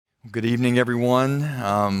Good evening,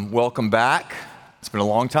 everyone. Welcome back. It's been a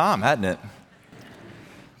long time, hasn't it?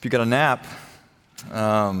 If you got a nap.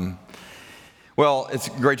 Well, it's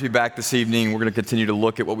great to be back this evening. We're going to continue to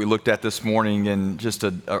look at what we looked at this morning and just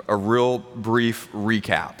a real brief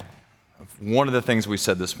recap of one of the things we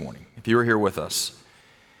said this morning. If you were here with us,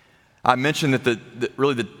 I mentioned that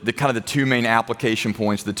the two main application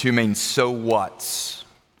points, the two main so whats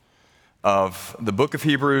of the book of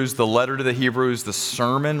Hebrews, the letter to the Hebrews, the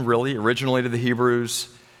sermon really originally to the Hebrews,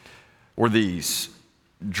 were these: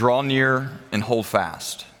 draw near and hold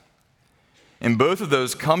fast. And both of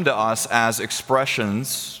those come to us as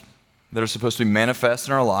expressions that are supposed to be manifest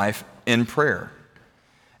in our life in prayer,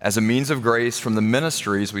 as a means of grace from the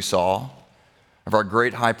ministries we saw of our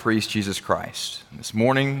great high priest, Jesus Christ. And this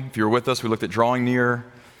morning, if you were with us, we looked at drawing near.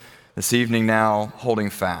 This evening now,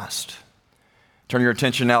 holding fast. Turn your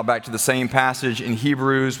attention now back to the same passage in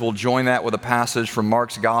Hebrews. We'll join that with a passage from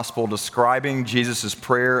Mark's Gospel describing Jesus'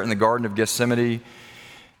 prayer in the Garden of Gethsemane,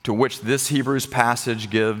 to which this Hebrews passage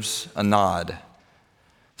gives a nod.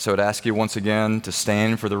 So I'd ask you once again to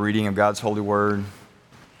stand for the reading of God's holy word.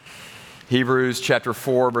 Hebrews chapter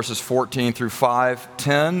 4, verses 14 through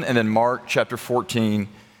 10, and then Mark chapter 14,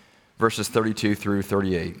 verses 32 through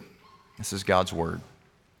 38. This is God's word.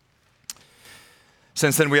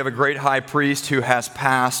 Since then we have a great high priest who has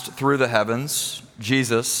passed through the heavens,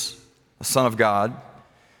 Jesus, the Son of God.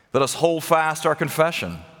 Let us hold fast our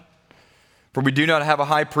confession. For we do not have a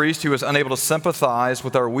high priest who is unable to sympathize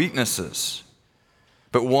with our weaknesses,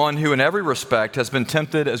 but one who in every respect has been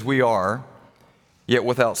tempted as we are, yet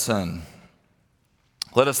without sin.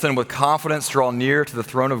 Let us then with confidence draw near to the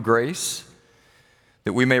throne of grace,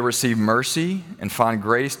 that we may receive mercy and find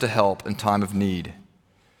grace to help in time of need.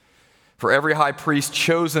 For every high priest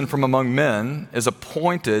chosen from among men is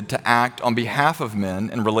appointed to act on behalf of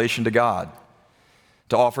men in relation to God,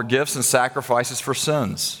 to offer gifts and sacrifices for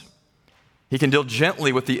sins. He can deal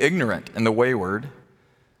gently with the ignorant and the wayward,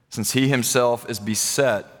 since he himself is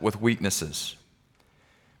beset with weaknesses.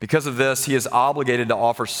 Because of this, he is obligated to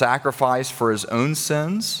offer sacrifice for his own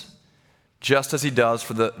sins, just as he does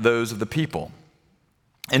for those of the people.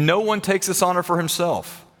 And no one takes this honor for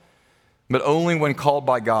himself, but only when called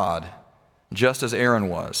by God, just as Aaron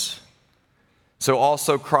was. So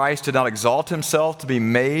also Christ did not exalt himself to be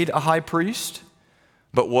made a high priest,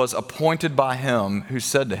 but was appointed by him who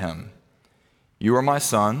said to him, "You are my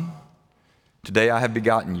son, today I have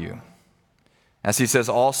begotten you." As he says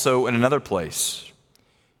also in another place,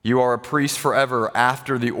 "You are a priest forever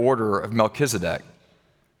after the order of Melchizedek."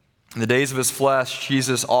 In the days of his flesh,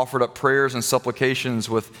 Jesus offered up prayers and supplications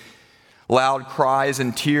with loud cries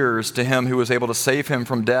and tears to him who was able to save him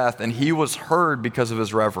from death, and he was heard because of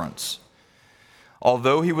his reverence.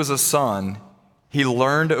 Although he was a son, he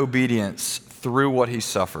learned obedience through what he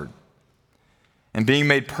suffered. And being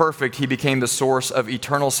made perfect, he became the source of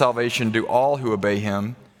eternal salvation to all who obey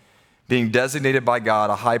him, being designated by God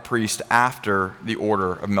a high priest after the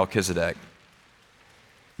order of Melchizedek.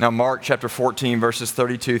 Now Mark chapter 14, verses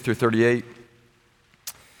 32 through 38.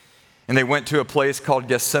 And they went to a place called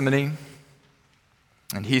Gethsemane,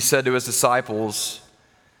 and he said to his disciples,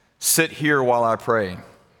 "Sit here while I pray."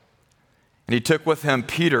 And he took with him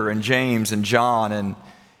Peter and James and John and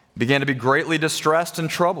began to be greatly distressed and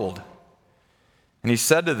troubled. And he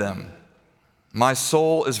said to them, "My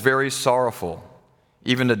soul is very sorrowful,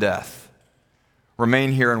 even to death.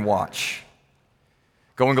 Remain here and watch."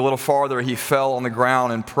 Going a little farther, he fell on the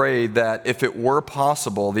ground and prayed that if it were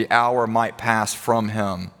possible, the hour might pass from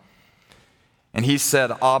him. And he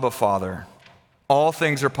said, "Abba, Father, all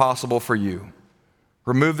things are possible for you.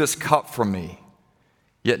 Remove this cup from me,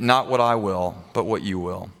 yet not what I will, but what you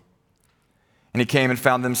will." And he came and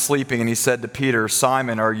found them sleeping, and he said to Peter,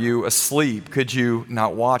 "Simon, are you asleep? Could you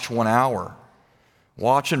not watch 1 hour?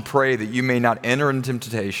 Watch and pray that you may not enter into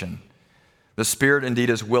temptation. The spirit indeed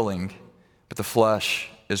is willing, but the flesh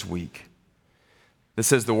is weak."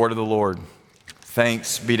 This is the word of the Lord.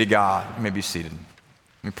 Thanks be to God. You may be seated.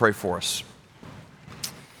 Let me pray for us.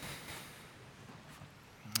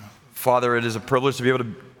 Father, it is a privilege to be able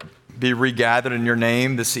to be regathered in your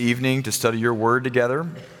name this evening to study your word together.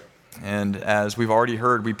 And as we've already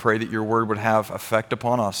heard, we pray that your word would have effect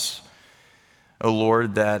upon us. Oh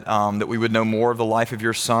Lord, that we would know more of the life of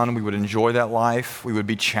your Son. We would enjoy that life. We would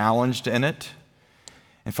be challenged in it.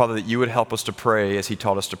 And Father, that you would help us to pray as he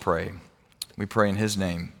taught us to pray. We pray in his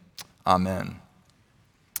name. Amen.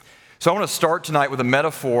 So I want to start tonight with a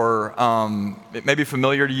metaphor. It may be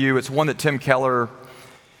familiar to you. It's one that Tim Keller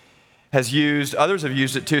has used. Others have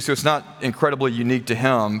used it too, so it's not incredibly unique to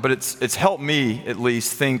him, but it's helped me at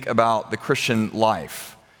least think about the Christian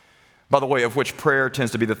life. by the way, of which prayer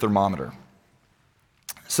tends to be the thermometer.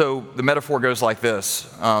 So the metaphor goes like this.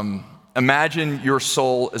 Imagine your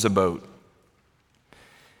soul is a boat.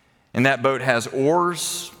 And that boat has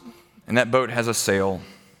oars, and that boat has a sail.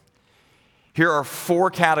 Here are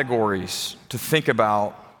 4 categories to think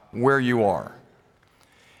about where you are.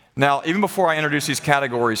 Now, even before I introduce these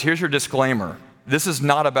categories, here's your disclaimer. This is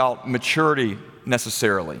not about maturity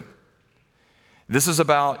necessarily. This is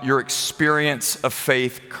about your experience of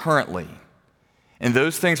faith currently. And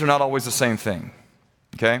those things are not always the same thing,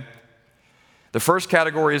 okay? The first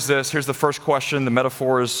category is this. Here's the first question. The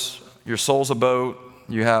metaphor is your soul's a boat,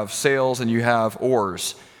 you have sails, and you have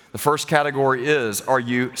oars. The first category is, are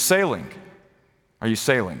you sailing? Are you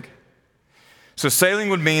sailing? So sailing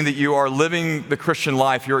would mean that you are living the Christian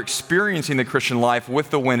life, you're experiencing the Christian life with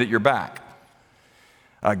the wind at your back.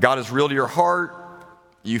 God is real to your heart.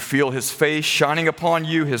 You feel his face shining upon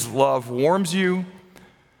you. His love warms you.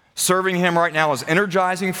 Serving him right now is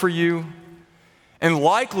energizing for you. And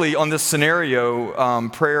likely on this scenario,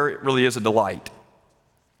 prayer really is a delight.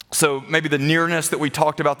 So maybe the nearness that we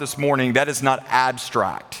talked about this morning, that is not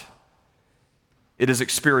abstract. It is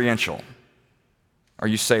experiential. Are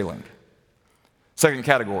you sailing? Second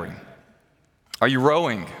category, are you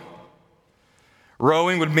rowing?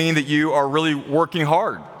 Rowing would mean that you are really working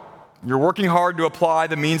hard. You're working hard to apply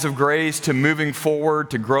the means of grace to moving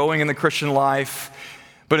forward, to growing in the Christian life.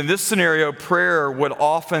 But in this scenario, prayer would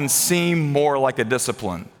often seem more like a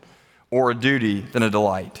discipline or a duty than a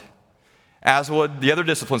delight, as would the other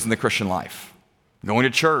disciplines in the Christian life. Going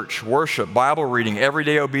to church, worship, Bible reading,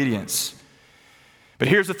 everyday obedience. But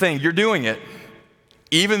here's the thing, you're doing it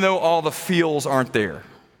even though all the feels aren't there.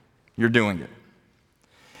 You're doing it.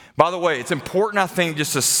 By the way, it's important, I think,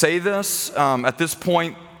 just to say this at this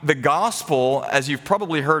point. The gospel, as you've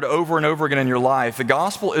probably heard over and over again in your life, the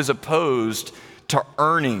gospel is opposed to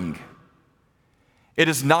earning. It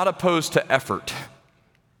is not opposed to effort,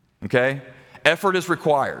 okay? Effort is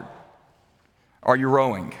required. Are you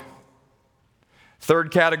rowing?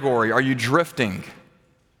 Third category, are you drifting?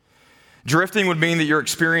 Drifting would mean that you're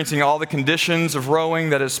experiencing all the conditions of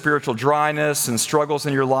rowing, that is spiritual dryness and struggles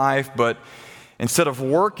in your life, but instead of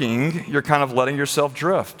working, you're kind of letting yourself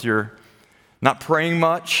drift. You're not praying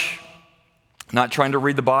much, not trying to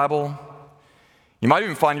read the Bible. You might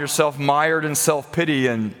even find yourself mired in self-pity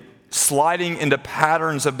and sliding into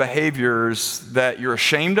patterns of behaviors that you're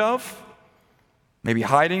ashamed of, maybe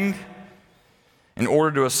hiding, in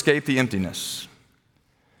order to escape the emptiness.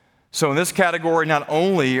 So in this category, not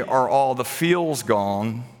only are all the feels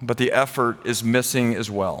gone, but the effort is missing as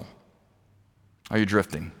well. Are you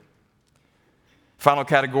drifting? Final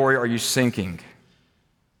category, are you sinking?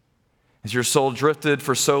 Has your soul drifted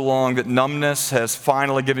for so long that numbness has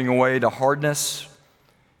finally given way to hardness,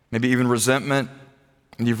 maybe even resentment,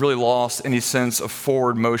 and you've really lost any sense of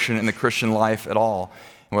forward motion in the Christian life at all?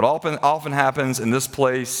 And what often happens in this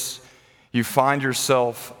place, you find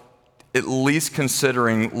yourself at least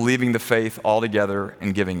considering leaving the faith altogether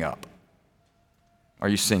and giving up. Are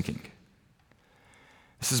you sinking?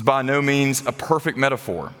 This is by no means a perfect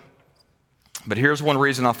metaphor, but here's one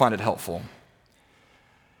reason I find it helpful.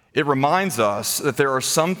 It reminds us that there are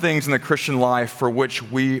some things in the Christian life for which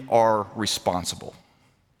we are responsible,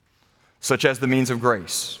 such as the means of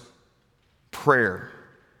grace, prayer,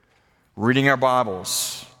 reading our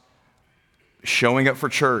Bibles, showing up for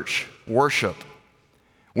church, worship.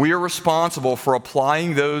 We are responsible for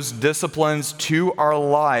applying those disciplines to our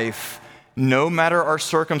life no matter our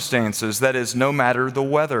circumstances, that is, no matter the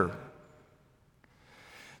weather.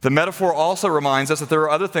 The metaphor also reminds us that there are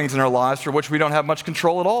other things in our lives for which we don't have much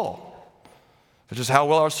control at all, such as how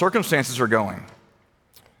well our circumstances are going.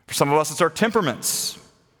 For some of us, it's our temperaments,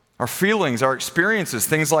 our feelings, our experiences,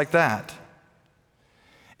 things like that.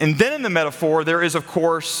 And then in the metaphor, there is, of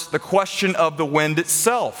course, the question of the wind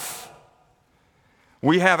itself.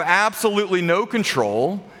 We have absolutely no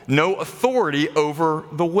control, no authority over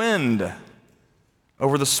the wind,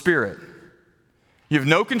 over the Spirit. You have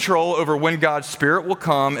no control over when God's Spirit will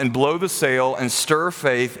come and blow the sail and stir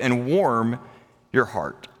faith and warm your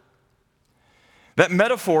heart. That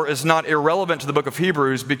metaphor is not irrelevant to the book of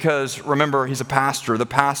Hebrews because, remember, he's a pastor. The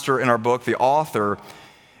pastor in our book, the author,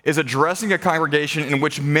 is addressing a congregation in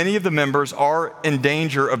which many of the members are in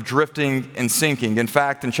danger of drifting and sinking. In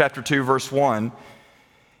fact, in chapter 2, verse 1,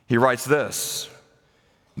 he writes this: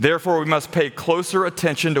 "Therefore we must pay closer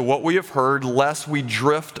attention to what we have heard, lest we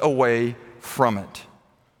drift away from it."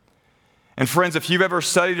 And friends, if you've ever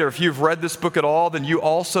studied or if you've read this book at all, then you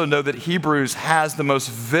also know that Hebrews has the most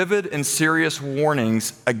vivid and serious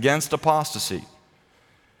warnings against apostasy,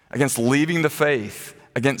 against leaving the faith,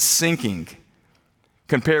 against sinking,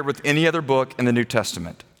 compared with any other book in the New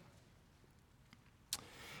Testament.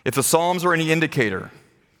 If the Psalms are any indicator,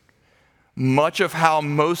 much of how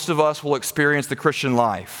most of us will experience the Christian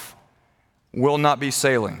life will not be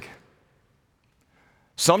sailing.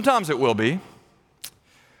 Sometimes it will be,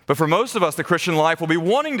 but for most of us, the Christian life will be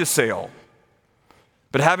wanting to sail,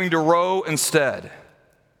 but having to row instead.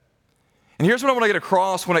 And here's what I want to get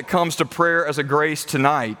across when it comes to prayer as a grace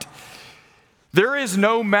tonight. There is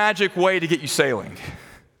no magic way to get you sailing.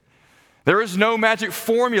 There is no magic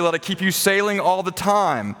formula to keep you sailing all the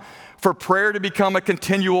time for prayer to become a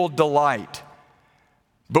continual delight.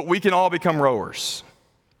 But we can all become rowers.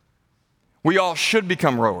 We all should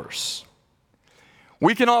become rowers.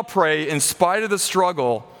 We can all pray in spite of the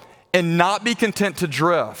struggle and not be content to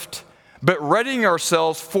drift, but readying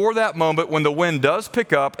ourselves for that moment when the wind does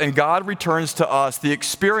pick up and God returns to us the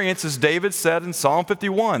experience, as David said in Psalm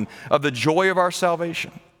 51, of the joy of our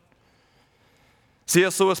salvation.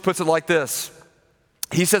 C.S. Lewis puts it like this.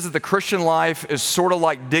 He says that the Christian life is sort of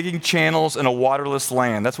like digging channels in a waterless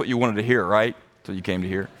land. That's what you wanted to hear, right? That's what you came to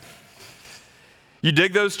hear. You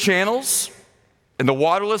dig those channels in the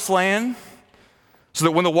waterless land so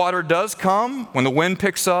that when the water does come, when the wind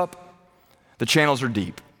picks up, the channels are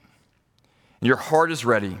deep. And your heart is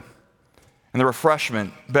ready, and the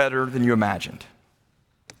refreshment better than you imagined.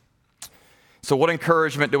 So what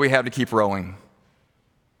encouragement do we have to keep rowing?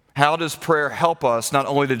 How does prayer help us not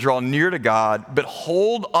only to draw near to God, but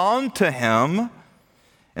hold on to Him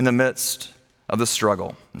in the midst of the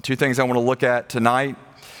struggle? And two things I want to look at tonight.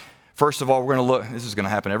 First of all, we're going to look, this is going to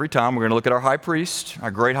happen every time, we're going to look at our high priest,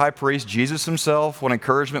 our great high priest, Jesus Himself, what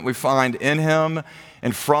encouragement we find in Him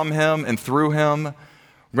and from Him and through Him.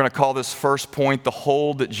 We're going to call this first point the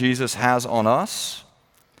hold that Jesus has on us.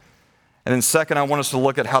 And then second, I want us to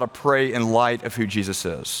look at how to pray in light of who Jesus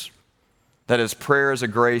is. That is, prayer is a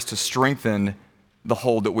grace to strengthen the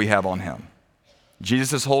hold that we have on Him.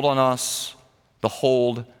 Jesus' hold on us, the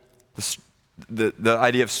hold, the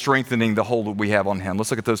idea of strengthening the hold that we have on Him.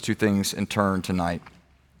 Let's look at those two things in turn tonight.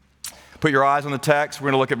 Put your eyes on the text. We're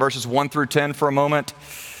going to look at verses 1 through 10 for a moment.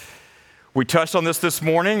 We touched on this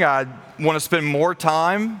morning. I want to spend more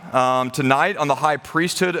time tonight on the high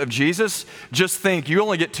priesthood of Jesus. Just think, you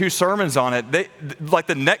only get 2 sermons on it. Like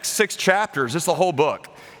the next 6 chapters, it's the whole book.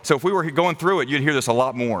 So if we were going through it, you'd hear this a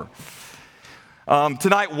lot more.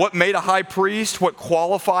 Tonight, what made a high priest? What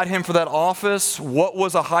qualified him for that office? What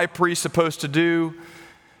was a high priest supposed to do?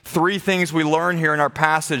 3 things we learn here in our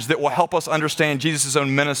passage that will help us understand Jesus'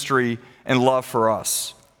 own ministry and love for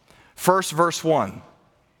us. First, verse 1.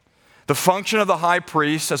 The function of the high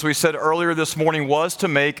priest, as we said earlier this morning, was to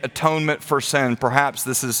make atonement for sin. Perhaps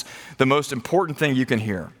this is the most important thing you can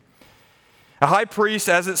hear. A high priest,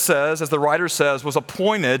 as it says, as the writer says, was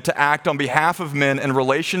appointed to act on behalf of men in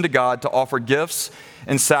relation to God to offer gifts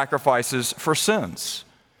and sacrifices for sins.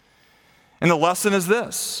 And the lesson is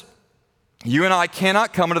this: you and I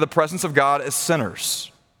cannot come into the presence of God as sinners.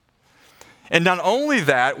 And not only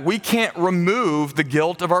that, we can't remove the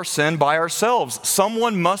guilt of our sin by ourselves.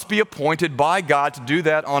 Someone must be appointed by God to do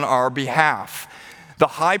that on our behalf. The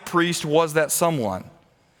high priest was that someone.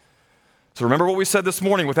 So remember what we said this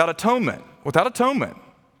morning, without atonement,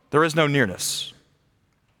 there is no nearness.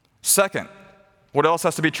 Second, what else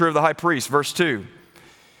has to be true of the high priest? Verse 2,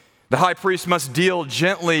 the high priest must deal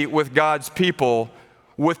gently with God's people,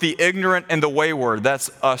 with the ignorant and the wayward.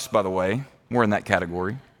 That's us, by the way. We're in that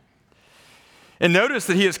category. And notice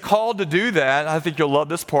that he is called to do that, I think you'll love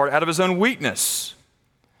this part, out of his own weakness.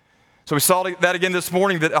 So we saw that again this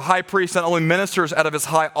morning, that a high priest not only ministers out of his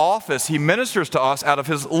high office, he ministers to us out of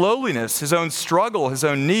his lowliness, his own struggle, his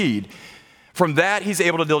own need. From that, he's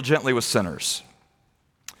able to deal gently with sinners.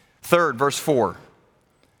 Third, verse 4,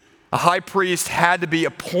 a high priest had to be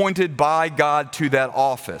appointed by God to that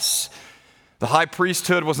office. The high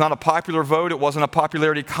priesthood was not a popular vote. It wasn't a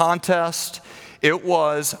popularity contest. It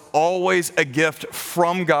was always a gift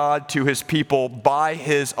from God to His people by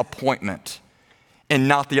His appointment, and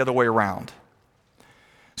not the other way around.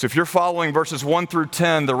 So if you're following verses 1 through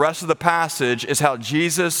 10, the rest of the passage is how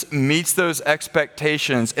Jesus meets those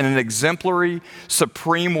expectations in an exemplary,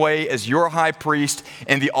 supreme way as your high priest,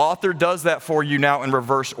 and the author does that for you now in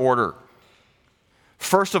reverse order.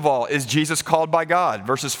 First of all, is Jesus called by God?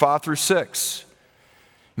 Verses 5 through 6.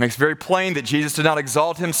 It makes very plain that Jesus did not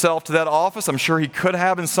exalt Himself to that office. I'm sure He could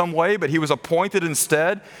have in some way, but He was appointed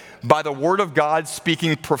instead by the Word of God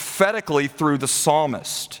speaking prophetically through the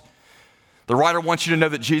psalmist. The writer wants you to know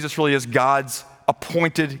that Jesus really is God's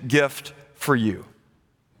appointed gift for you.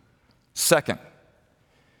 Second,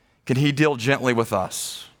 can He deal gently with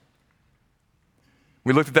us?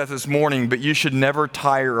 We looked at that this morning, but you should never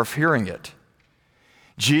tire of hearing it.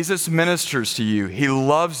 Jesus ministers to you. He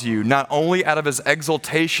loves you, not only out of his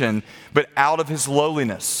exaltation, but out of his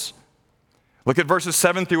lowliness. Look at verses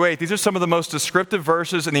 7 through 8. These are some of the most descriptive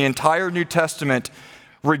verses in the entire New Testament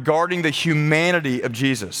regarding the humanity of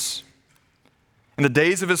Jesus. In the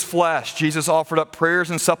days of his flesh, Jesus offered up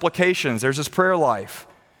prayers and supplications. There's his prayer life.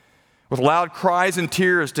 With loud cries and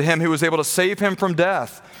tears to him who was able to save him from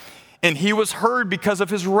death. And he was heard because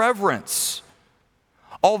of his reverence.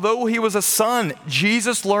 Although he was a son,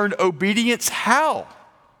 Jesus learned obedience how?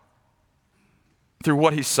 Through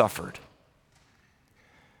what he suffered.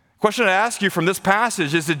 Question I ask you from this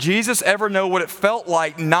passage is, did Jesus ever know what it felt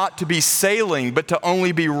like not to be sailing, but to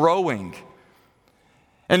only be rowing?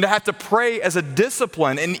 And to have to pray as a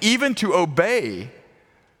discipline and even to obey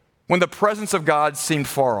when the presence of God seemed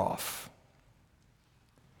far off.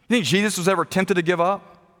 You think Jesus was ever tempted to give up?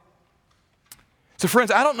 So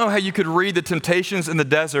friends, I don't know how you could read the temptations in the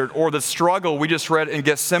desert or the struggle we just read in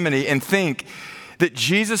Gethsemane and think that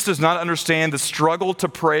Jesus does not understand the struggle to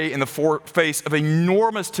pray in the face of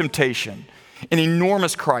enormous temptation, an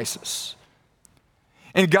enormous crisis.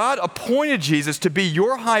 And God appointed Jesus to be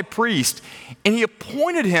your high priest, and he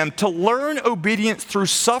appointed him to learn obedience through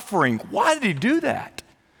suffering. Why did he do that?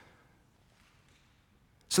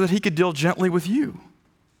 So that he could deal gently with you.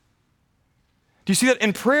 Do you see that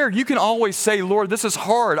in prayer, you can always say, Lord, this is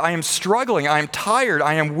hard. I am struggling. I am tired.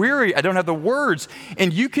 I am weary. I don't have the words.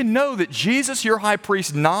 And you can know that Jesus, your high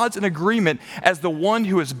priest, nods in agreement as the one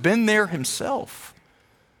who has been there himself.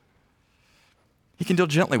 He can deal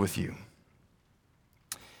gently with you.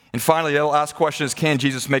 And finally, the last question is, can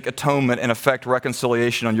Jesus make atonement and effect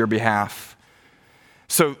reconciliation on your behalf?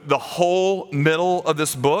 So the whole middle of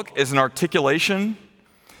this book is an articulation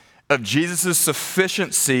of Jesus'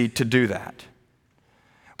 sufficiency to do that.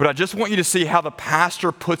 But I just want you to see how the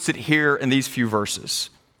pastor puts it here in these few verses.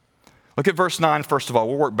 Look at verse 9 first of all.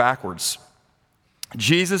 We'll work backwards.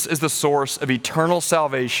 Jesus is the source of eternal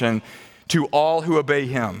salvation to all who obey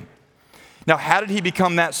him. Now, how did he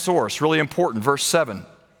become that source? Really important. Verse 7.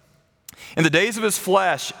 In the days of his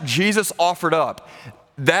flesh, Jesus offered up.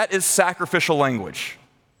 That is sacrificial language.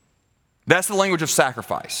 That's the language of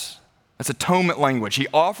sacrifice. That's atonement language. He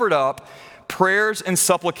offered up prayers and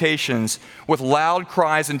supplications with loud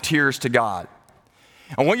cries and tears to God.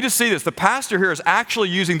 I want you to see this. The pastor here is actually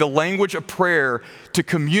using the language of prayer to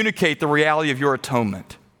communicate the reality of your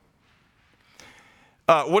atonement.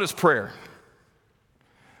 What is prayer?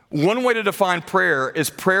 One way to define prayer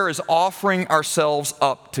is offering ourselves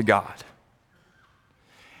up to God.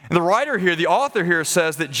 And the writer here, the author here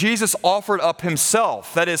says that Jesus offered up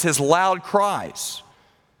himself, that is his loud cries.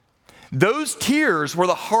 Those tears were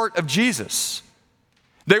the heart of Jesus.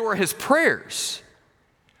 They were his prayers,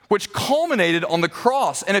 which culminated on the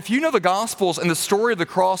cross. And if you know the Gospels and the story of the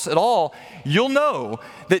cross at all, you'll know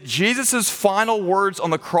that Jesus' final words on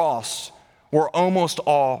the cross were almost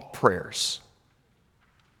all prayers.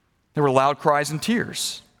 They were loud cries and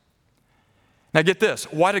tears. Now get this,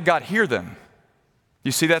 why did God hear them?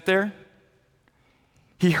 You see that there?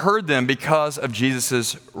 He heard them because of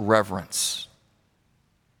Jesus' reverence.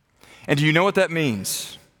 And do you know what that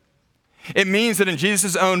means? It means that in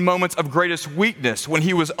Jesus' own moments of greatest weakness, when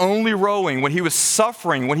he was only rowing, when he was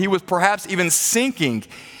suffering, when he was perhaps even sinking,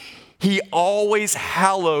 he always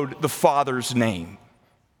hallowed the Father's name.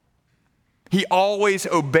 He always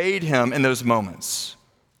obeyed him in those moments.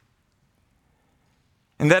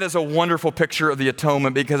 And that is a wonderful picture of the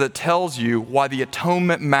atonement because it tells you why the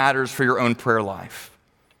atonement matters for your own prayer life.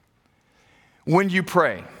 When you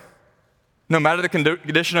pray, no matter the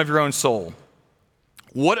condition of your own soul,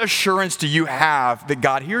 what assurance do you have that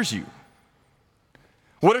God hears you?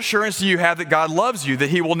 What assurance do you have that God loves you,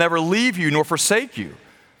 that he will never leave you nor forsake you?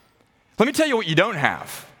 Let me tell you what you don't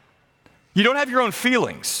have. You don't have your own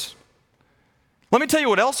feelings. Let me tell you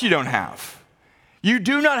what else you don't have. You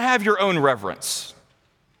do not have your own reverence.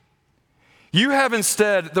 You have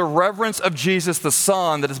instead the reverence of Jesus the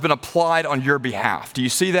Son that has been applied on your behalf. Do you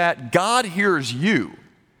see that? God hears you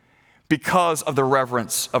because of the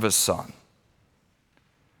reverence of his Son.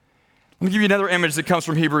 Let me give you another image that comes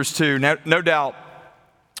from Hebrews 2. No doubt,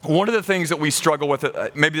 one of the things that we struggle with,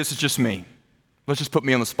 maybe this is just me. Let's just put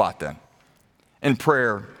me on the spot then. In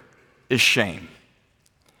prayer is shame.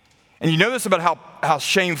 And you know this about how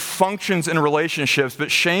shame functions in relationships, but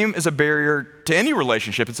shame is a barrier to any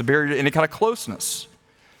relationship. It's a barrier to any kind of closeness.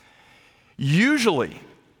 Usually,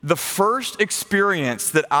 the first experience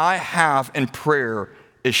that I have in prayer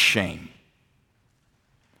is shame.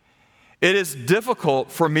 It is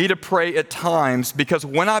difficult for me to pray at times because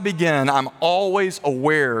when I begin, I'm always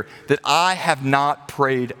aware that I have not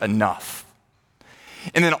prayed enough.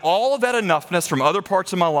 And then all of that enoughness from other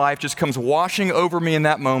parts of my life just comes washing over me in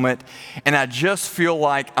that moment, and I just feel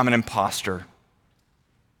like I'm an imposter.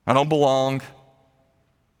 I don't belong.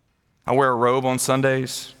 I wear a robe on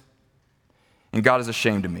Sundays, and God is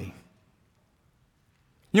ashamed of me.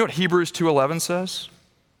 You know what Hebrews 2:11 says?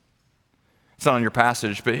 It's not on your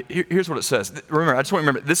passage, but here's what it says. Remember, I just want to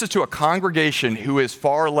remember, this is to a congregation who is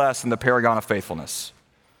far less than the paragon of faithfulness.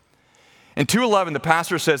 In 2:11, the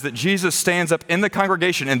pastor says that Jesus stands up in the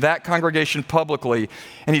congregation, in that congregation publicly,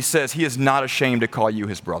 and he says he is not ashamed to call you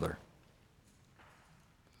his brother.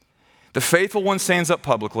 The faithful one stands up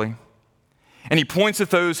publicly, and he points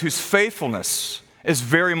at those whose faithfulness is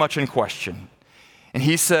very much in question. And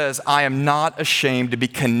he says, I am not ashamed to be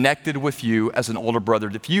connected with you as an older brother.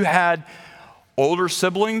 If you had older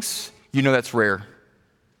siblings, you know that's rare.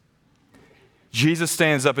 Jesus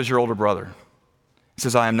stands up as your older brother. He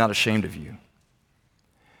says, I am not ashamed of you.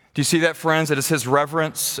 Do you see that, friends? It is his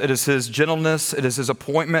reverence, it is his gentleness, it is his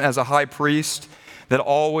appointment as a high priest that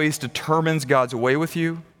always determines God's way with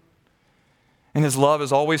you. And his love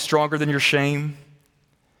is always stronger than your shame.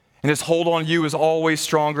 And his hold on you is always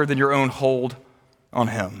stronger than your own hold on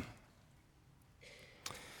him.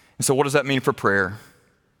 And so what does that mean for prayer?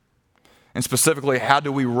 And specifically, how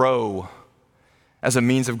do we row as a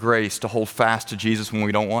means of grace to hold fast to Jesus when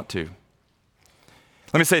we don't want to?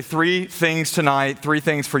 Let me say three things tonight, three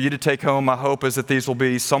things for you to take home. My hope is that these will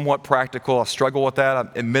be somewhat practical. I struggle with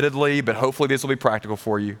that, admittedly, but hopefully these will be practical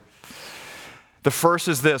for you. The first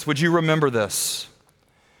is this: would you remember this?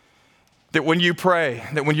 That when you pray,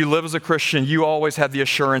 that when you live as a Christian, you always have the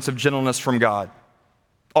assurance of gentleness from God.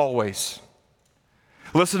 Always.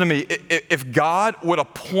 Listen to me. If God would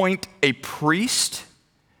appoint a priest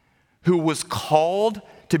who was called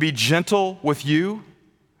to be gentle with you,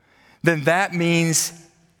 then that means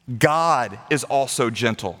God is also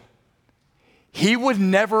gentle. He would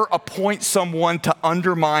never appoint someone to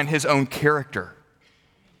undermine his own character.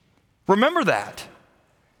 Remember that.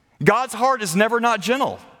 God's heart is never not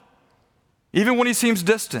gentle, even when he seems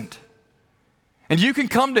distant. And you can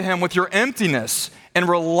come to him with your emptiness and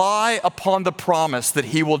rely upon the promise that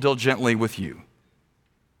he will deal gently with you.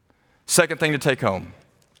 Second thing to take home: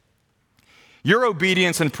 your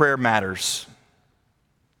obedience in prayer matters.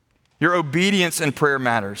 Your obedience in prayer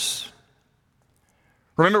matters.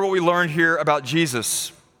 Remember what we learned here about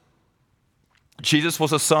Jesus. Jesus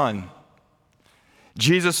was a son.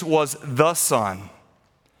 Jesus was the Son.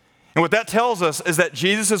 And what that tells us is that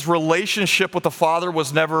Jesus' relationship with the Father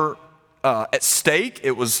was never at stake.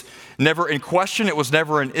 It was never in question. It was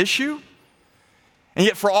never an issue. And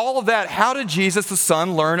yet for all of that, how did Jesus the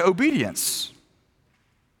Son learn obedience?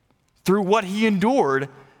 Through what he endured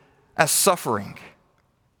as suffering.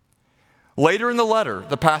 Later in the letter,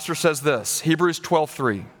 the pastor says this, Hebrews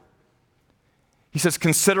 12:3. He says,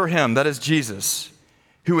 consider him, that is Jesus,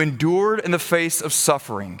 who endured in the face of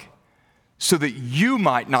suffering, so that you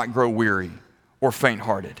might not grow weary or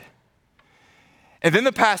faint-hearted. And then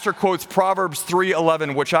the pastor quotes Proverbs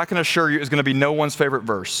 3:11, which I can assure you is going to be no one's favorite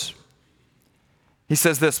verse. He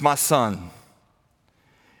says this, my son,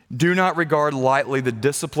 do not regard lightly the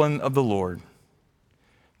discipline of the Lord,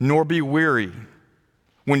 nor be weary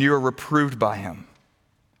when you are reproved by him.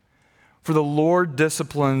 For the Lord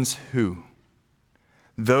disciplines who?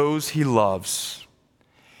 Those he loves,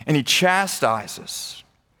 and he chastises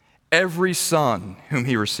every son whom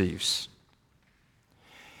he receives.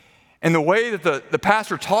 And the way that the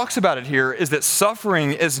pastor talks about it here is that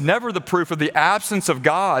suffering is never the proof of the absence of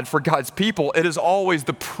God for God's people. It is always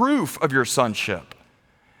the proof of your sonship.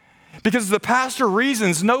 Because the pastor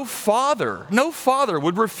reasons no father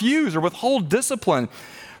would refuse or withhold discipline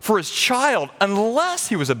for his child unless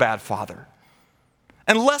he was a bad father,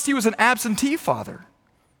 unless he was an absentee father.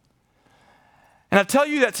 And I tell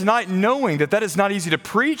you that tonight knowing that that is not easy to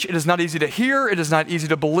preach, it is not easy to hear, it is not easy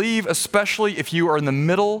to believe, especially if you are in the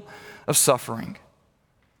middle of suffering.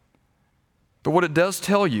 But what it does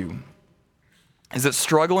tell you is that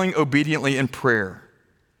struggling obediently in prayer,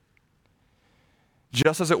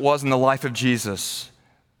 just as it was in the life of Jesus,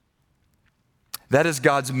 that is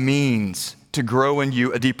God's means to grow in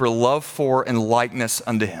you a deeper love for and likeness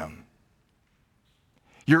unto him.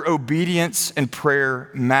 Your obedience in prayer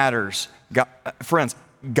matters. God, friends,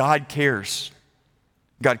 God cares.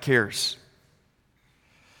 God cares.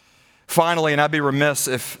 Finally, and I'd be remiss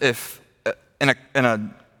if in a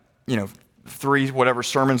 3 whatever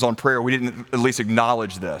sermons on prayer we didn't at least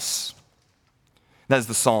acknowledge this. That is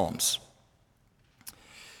the Psalms.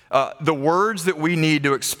 The words that we need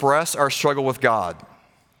to express our struggle with God,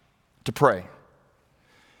 to pray.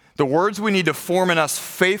 The words we need to form in us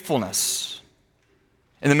faithfulness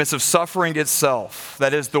in the midst of suffering itself,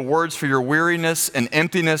 that is, the words for your weariness and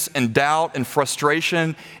emptiness and doubt and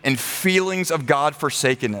frustration and feelings of God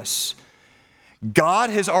forsakenness, God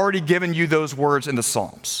has already given you those words in the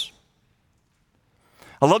Psalms.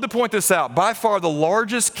 I love to point this out. By far, the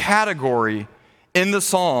largest category in the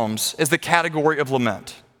Psalms is the category of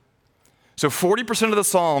lament. So 40% of the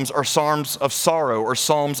Psalms are psalms of sorrow or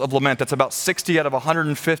psalms of lament. That's about 60 out of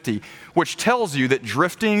 150, which tells you that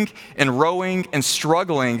drifting and rowing and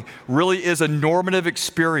struggling really is a normative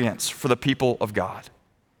experience for the people of God.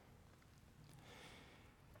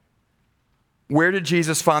 Where did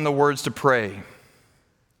Jesus find the words to pray?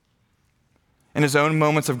 In his own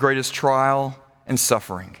moments of greatest trial and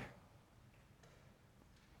suffering.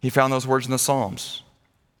 He found those words in the Psalms.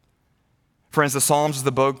 Friends, the Psalms is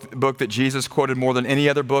the book that Jesus quoted more than any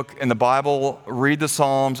other book in the Bible. Read the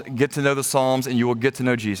Psalms, get to know the Psalms, and you will get to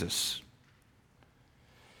know Jesus.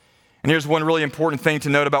 And here's one really important thing to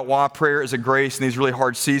note about why prayer is a grace in these really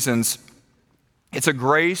hard seasons. It's a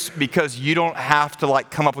grace because you don't have to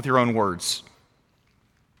come up with your own words.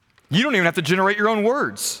 You don't even have to generate your own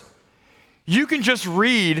words. You can just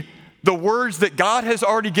read the words that God has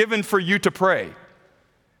already given for you to pray.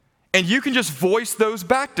 And you can just voice those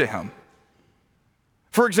back to him.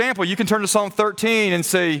 For example, you can turn to Psalm 13 and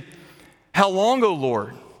say, "How long, O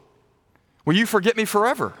Lord, will you forget me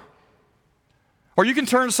forever?" Or you can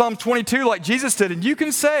turn to Psalm 22 like Jesus did, and you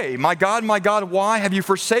can say, my God, why have you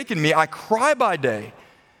forsaken me? I cry by day,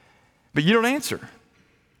 but you don't answer.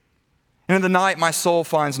 And in the night, my soul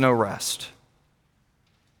finds no rest.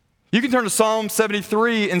 You can turn to Psalm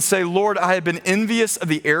 73 and say, Lord, I have been envious of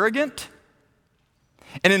the arrogant,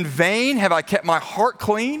 and in vain have I kept my heart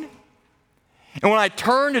clean. And when I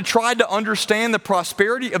turned and tried to understand the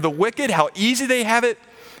prosperity of the wicked, how easy they have it,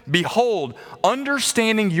 behold,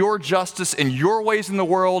 understanding your justice and your ways in the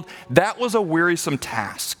world, that was a wearisome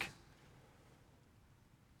task.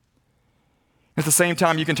 At the same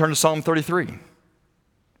time, you can turn to Psalm 33.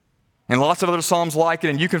 And lots of other Psalms like it,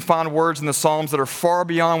 and you can find words in the Psalms that are far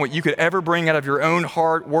beyond what you could ever bring out of your own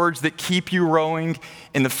heart, words that keep you rowing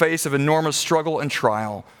in the face of enormous struggle and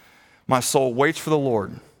trial. My soul waits for the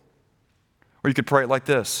Lord. Or you could pray it like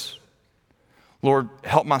this: Lord,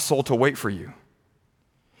 help my soul to wait for you.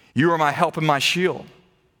 You are my help and my shield.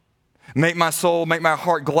 Make my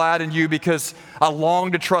heart glad in you, because I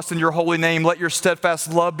long to trust in your holy name. Let your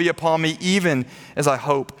steadfast love be upon me, even as I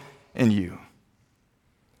hope in you.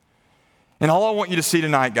 And all I want you to see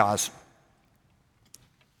tonight, guys,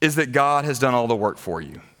 is that God has done all the work for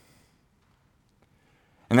you.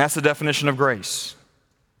 And that's the definition of grace.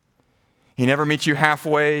 He never meets you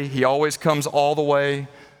halfway. He always comes all the way,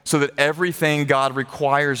 so that everything God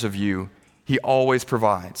requires of you, he always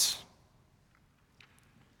provides.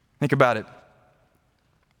 Think about it.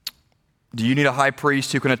 Do you need a high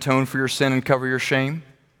priest who can atone for your sin and cover your shame?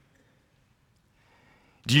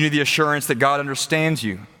 Do you need the assurance that God understands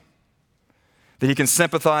you, that he can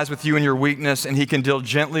sympathize with you in your weakness, and he can deal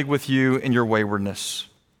gently with you in your waywardness?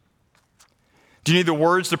 Do you need the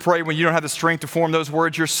words to pray when you don't have the strength to form those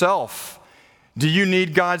words yourself? Do you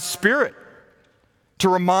need God's Spirit to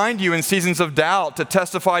remind you in seasons of doubt, to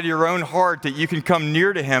testify to your own heart that you can come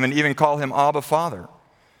near to him and even call him Abba, Father?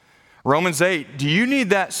 Romans 8, do you need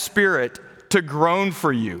that Spirit to groan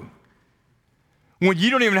for you when you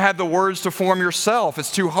don't even have the words to form yourself?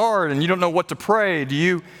 It's too hard and you don't know what to pray. Do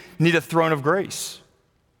you need a throne of grace?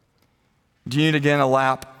 Do you need, again, a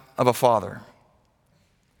lap of a Father?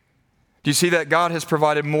 Do you see that God has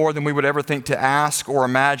provided more than we would ever think to ask or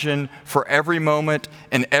imagine for every moment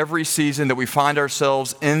and every season that we find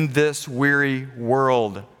ourselves in this weary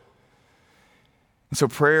world? And so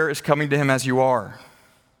prayer is coming to him as you are,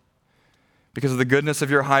 because of the goodness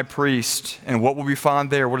of your high priest. And what will we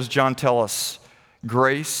find there? What does John tell us?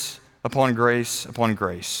 Grace upon grace upon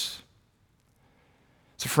grace.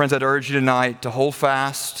 So friends, I'd urge you tonight to hold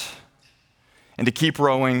fast and to keep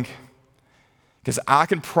rowing, because I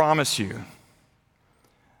can promise you,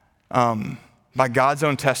 by God's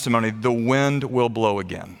own testimony, the wind will blow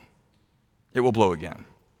again. It will blow again.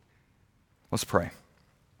 Let's pray.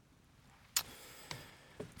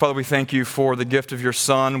 Father, we thank you for the gift of your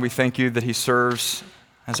Son. We thank you that he serves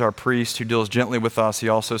as our priest who deals gently with us. He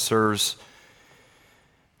also serves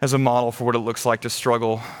as a model for what it looks like to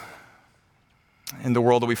struggle in the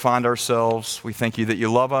world that we find ourselves. We thank you that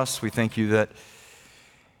you love us. We thank you that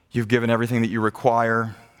you've given everything that you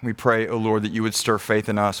require. We pray, O Lord, that you would stir faith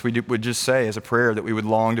in us. We would just say as a prayer that we would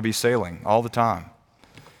long to be sailing all the time.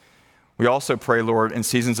 We also pray, Lord, in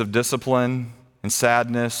seasons of discipline and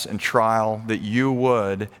sadness and trial, that you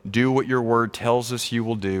would do what your word tells us you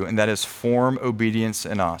will do, and that is form obedience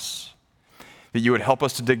in us. that you would help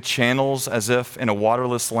us to dig channels as if in a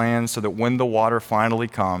waterless land so that when the water finally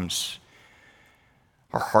comes,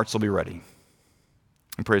 our hearts will be ready.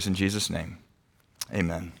 And praise in Jesus' name,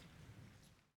 amen.